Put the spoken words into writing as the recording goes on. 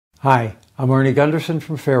Hi, I'm Arnie Gundersen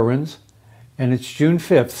from Fairewinds, and it's June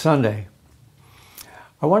 5th, Sunday.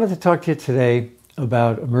 I wanted to talk to you today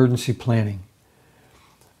about emergency planning.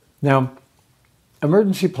 Now,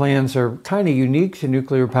 emergency plans are kind of unique to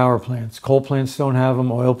nuclear power plants. Coal plants don't have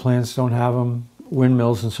them, oil plants don't have them,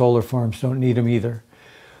 windmills and solar farms don't need them either.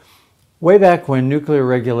 Way back when nuclear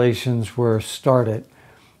regulations were started,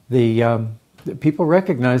 the people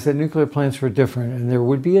recognized that nuclear plants were different and there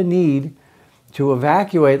would be a need to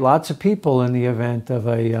evacuate lots of people in the event of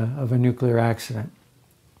a nuclear accident.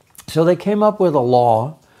 So they came up with a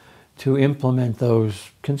law to implement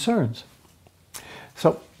those concerns.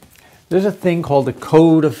 So there's a thing called the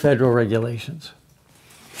Code of Federal Regulations.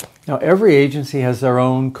 Now every agency has their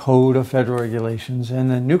own Code of Federal Regulations, and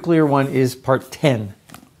the nuclear one is Part 10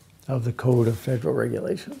 of the Code of Federal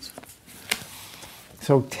Regulations.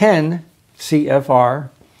 So 10 CFR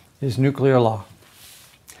is nuclear law.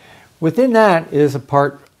 Within that is a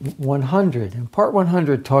Part 100, and Part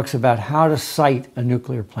 100 talks about how to site a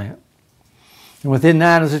nuclear plant. And within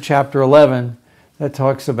that is a Chapter 11 that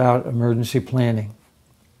talks about emergency planning.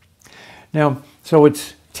 Now, so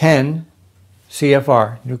it's 10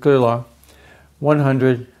 CFR, nuclear law,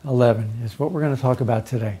 111 is what we're going to talk about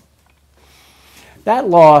today. That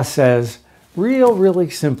law says, really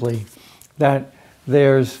simply, that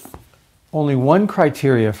there's only one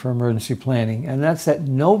criteria for emergency planning, and that's that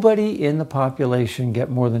nobody in the population get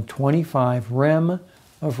more than 25 rem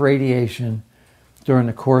of radiation during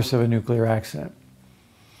the course of a nuclear accident.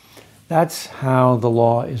 That's how the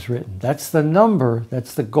law is written. That's the number,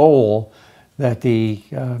 that's the goal that the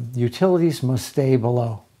utilities must stay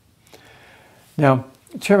below. Now,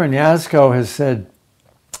 Chairman Yasko has said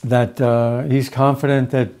that he's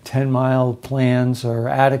confident that 10-mile plans are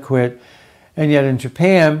adequate, and yet in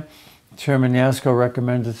Japan, Chairman Yasko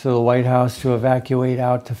recommended to the White House to evacuate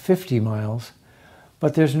out to 50 miles,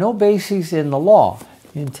 but there's no basis in the law,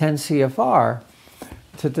 in 10 CFR,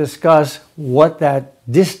 to discuss what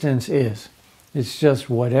that distance is. It's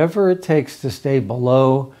just whatever it takes to stay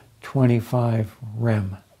below 25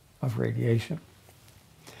 rem of radiation.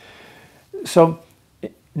 So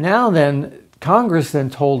now then, Congress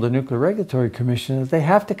then told the Nuclear Regulatory Commission that they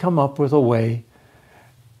have to come up with a way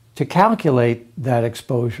to calculate that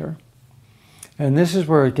exposure. And this is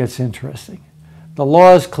where it gets interesting. The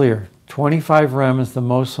law is clear. 25 rem is the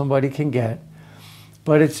most somebody can get,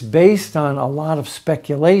 but it's based on a lot of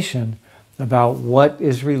speculation about what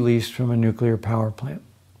is released from a nuclear power plant.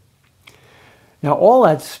 Now, all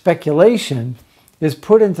that speculation is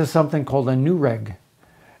put into something called a new reg,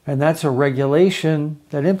 and that's a regulation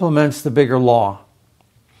that implements the bigger law.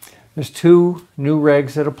 There's two new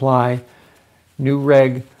regs that apply, new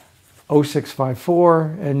reg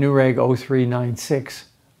 0654 and new reg 0396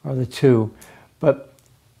 are the two. But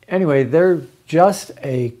anyway, they're just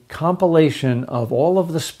a compilation of all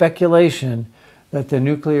of the speculation that the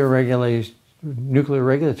Nuclear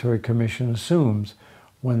Regulatory Commission assumes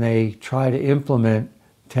when they try to implement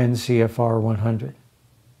 10 CFR 100.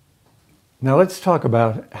 Now let's talk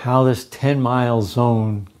about how this 10-mile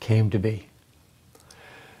zone came to be.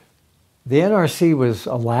 The NRC was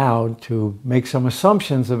allowed to make some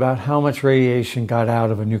assumptions about how much radiation got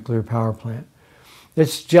out of a nuclear power plant.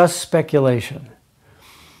 It's just speculation.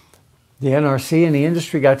 The NRC and the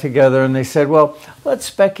industry got together and they said, well, let's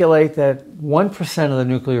speculate that 1% of the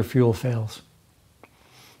nuclear fuel fails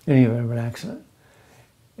in the event of an accident.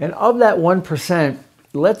 And of that 1%,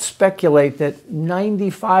 let's speculate that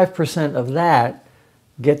 95% of that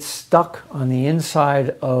gets stuck on the inside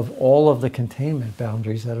of all of the containment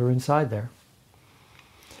boundaries that are inside there.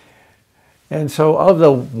 And so of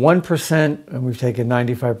the 1%, and we've taken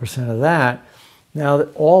 95% of that, now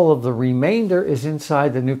that all of the remainder is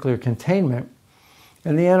inside the nuclear containment.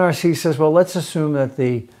 And the NRC says, well, let's assume that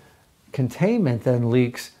the containment then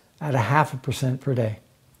leaks at 0.5% per day.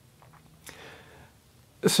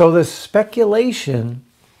 So the speculation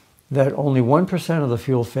that only 1% of the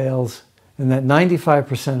fuel fails and that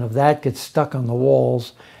 95% of that gets stuck on the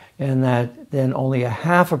walls, and that then only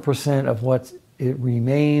 0.5% of what it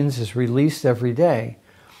remains is released every day,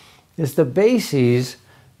 is the basis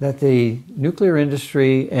that the nuclear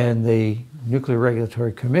industry and the Nuclear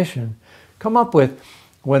Regulatory Commission come up with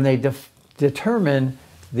when they determine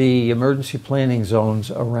the emergency planning zones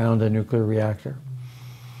around a nuclear reactor.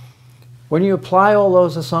 When you apply all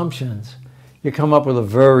those assumptions, you come up with a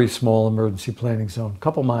very small emergency planning zone, a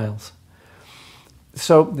couple miles.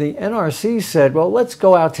 So the NRC said, well, let's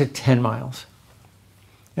go out to 10 miles.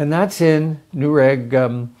 And that's in New Reg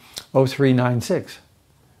 0396.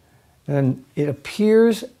 And it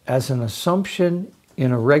appears as an assumption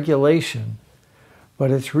in a regulation,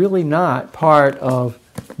 but it's really not part of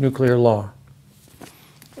nuclear law.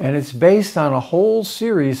 And it's based on a whole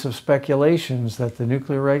series of speculations that the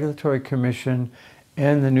Nuclear Regulatory Commission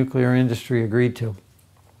and the nuclear industry agreed to.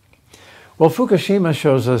 Well, Fukushima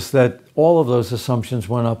shows us that all of those assumptions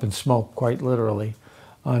went up in smoke, quite literally,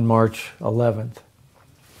 on March 11th.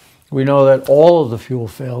 We know that all of the fuel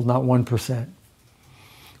failed, not 1%.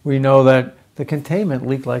 We know that the containment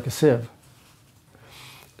leaked like a sieve.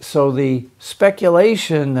 So the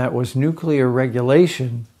speculation that was nuclear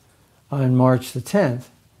regulation on March the 10th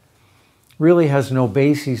really has no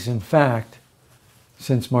basis in fact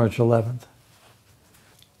since March 11th.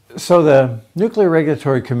 So the Nuclear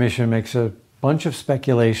Regulatory Commission makes a bunch of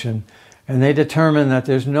speculation, and they determine that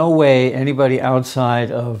there's no way anybody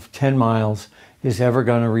outside of 10 miles is ever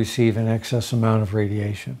going to receive an excess amount of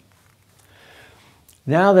radiation.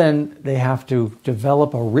 Now then, they have to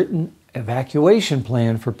develop a written evacuation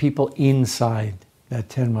plan for people inside that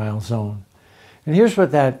 10-mile zone. And here's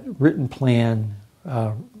what that written plan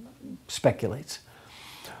speculates.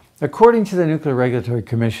 According to the Nuclear Regulatory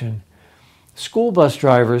Commission, school bus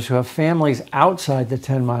drivers who have families outside the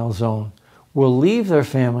 10-mile zone will leave their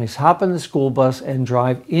families, hop in the school bus, and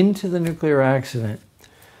drive into the nuclear accident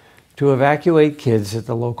to evacuate kids at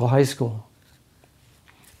the local high school.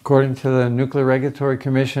 According to the Nuclear Regulatory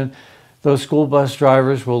Commission, those school bus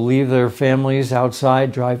drivers will leave their families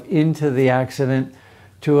outside, drive into the accident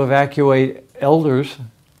to evacuate elders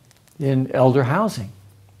in elder housing.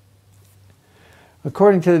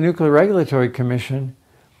 According to the Nuclear Regulatory Commission,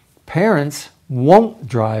 parents won't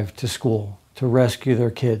drive to school to rescue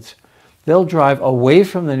their kids. They'll drive away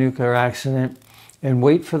from the nuclear accident and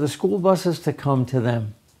wait for the school buses to come to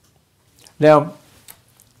them. Now,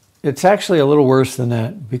 it's actually a little worse than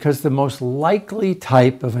that, because the most likely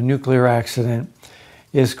type of a nuclear accident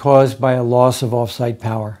is caused by a loss of off-site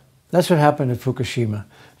power. That's what happened at Fukushima.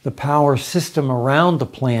 The power system around the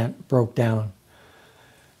plant broke down.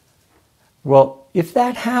 Well, if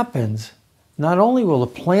that happens, not only will the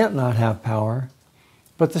plant not have power,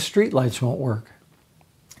 but the streetlights won't work.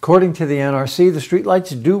 According to the NRC, the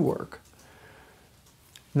streetlights do work.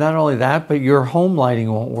 Not only that, but your home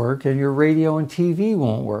lighting won't work and your radio and TV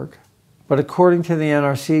won't work. But according to the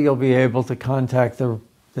NRC, you'll be able to contact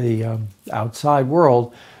the outside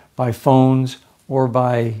world by phones or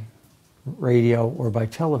by radio or by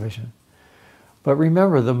television. But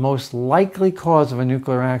remember, the most likely cause of a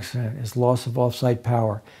nuclear accident is loss of off-site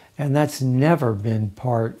power. And that's never been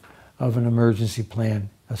part of an emergency plan,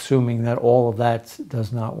 assuming that all of that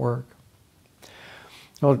does not work.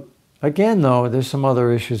 Well, again, though, there's some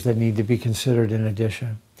other issues that need to be considered in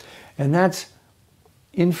addition. And that's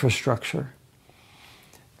infrastructure.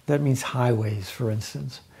 That means highways, for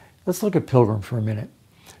instance. Let's look at Pilgrim for a minute.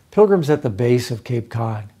 Pilgrim's at the base of Cape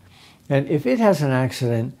Cod. And if it has an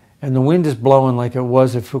accident and the wind is blowing like it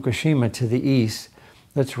was at Fukushima to the east,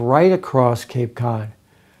 that's right across Cape Cod.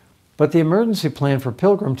 But the emergency plan for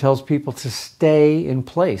Pilgrim tells people to stay in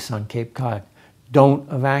place on Cape Cod.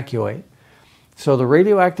 Don't evacuate. So the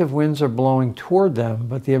radioactive winds are blowing toward them,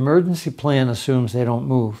 but the emergency plan assumes they don't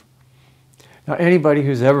move. Now, anybody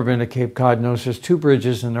who's ever been to Cape Cod knows there's two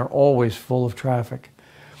bridges and they're always full of traffic.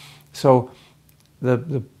 So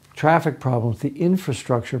the traffic problems, the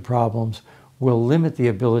infrastructure problems, will limit the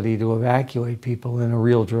ability to evacuate people in a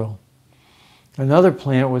real drill. Another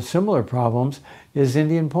plant with similar problems is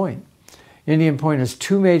Indian Point. Indian Point has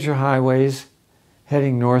two major highways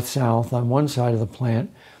heading north-south on one side of the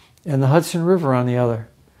plant and the Hudson River on the other.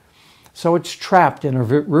 So it's trapped in a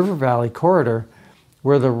river valley corridor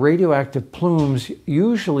where the radioactive plumes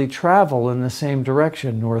usually travel in the same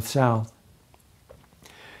direction, north-south.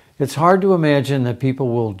 It's hard to imagine that people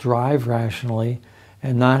will drive rationally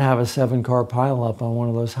and not have a 7-car pileup on one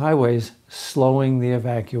of those highways, slowing the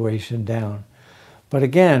evacuation down. But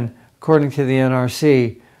again, according to the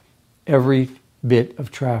NRC, every bit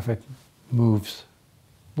of traffic moves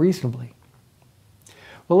reasonably.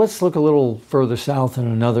 Well, let's look a little further south at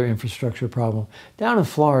another infrastructure problem. Down in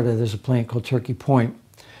Florida, there's a plant called Turkey Point.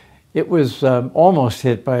 It was almost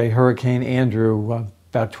hit by Hurricane Andrew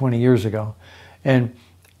about 20 years ago. And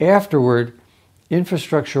afterward,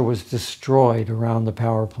 infrastructure was destroyed around the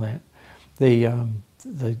power plant. The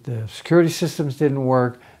security systems didn't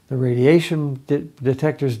work. The radiation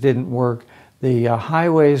detectors didn't work. The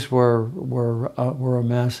highways were a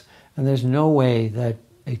mess. And there's no way that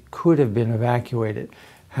it could have been evacuated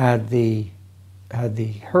had the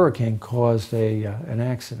hurricane caused an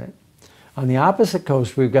accident. On the opposite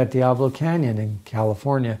coast, we've got Diablo Canyon in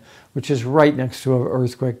California, which is right next to an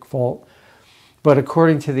earthquake fault. But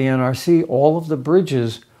according to the NRC, all of the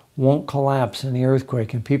bridges won't collapse in the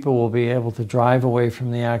earthquake, and people will be able to drive away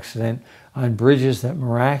from the accident on bridges that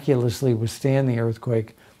miraculously withstand the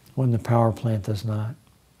earthquake when the power plant does not.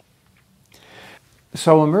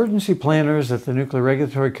 So emergency planners at the Nuclear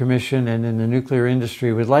Regulatory Commission and in the nuclear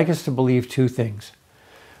industry would like us to believe two things: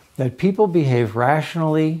 that people behave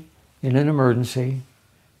rationally in an emergency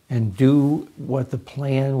and do what the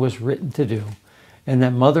plan was written to do, and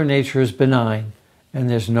that Mother Nature is benign and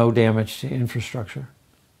there's no damage to infrastructure.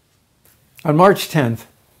 On March 10th,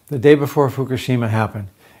 the day before Fukushima happened,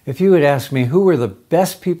 if you had asked me who were the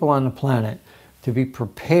best people on the planet to be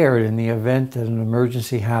prepared in the event that an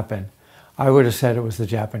emergency happened, I would have said it was the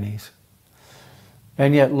Japanese.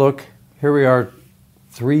 And yet, look, here we are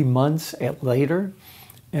 3 months later,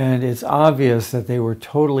 and it's obvious that they were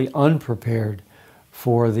totally unprepared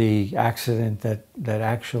for the accident that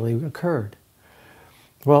actually occurred.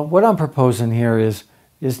 Well, what I'm proposing here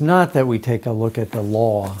is not that we take a look at the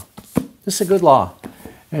law. This is a good law,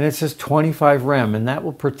 and it says 25 rem, and that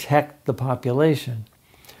will protect the population.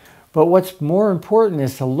 But what's more important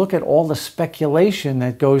is to look at all the speculation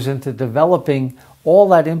that goes into developing all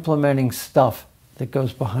that implementing stuff that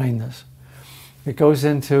goes behind this. It goes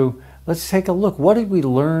into, let's take a look. What did we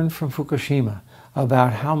learn from Fukushima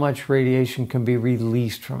about how much radiation can be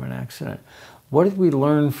released from an accident? What did we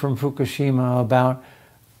learn from Fukushima about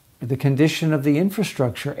the condition of the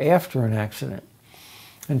infrastructure after an accident?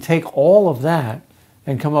 And take all of that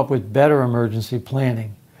and come up with better emergency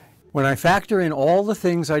planning. When I factor in all the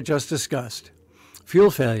things I just discussed, fuel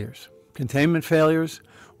failures, containment failures,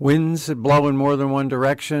 winds that blow in more than one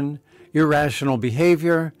direction, irrational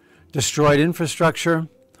behavior, destroyed infrastructure,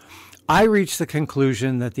 I reach the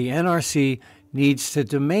conclusion that the NRC needs to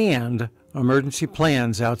demand emergency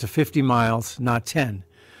plans out to 50 miles, not 10,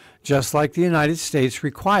 just like the United States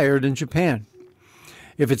required in Japan.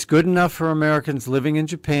 If it's good enough for Americans living in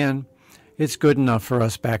Japan, it's good enough for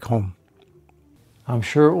us back home. I'm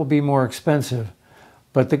sure it will be more expensive,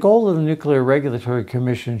 but the goal of the Nuclear Regulatory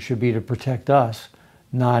Commission should be to protect us,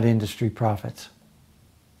 not industry profits.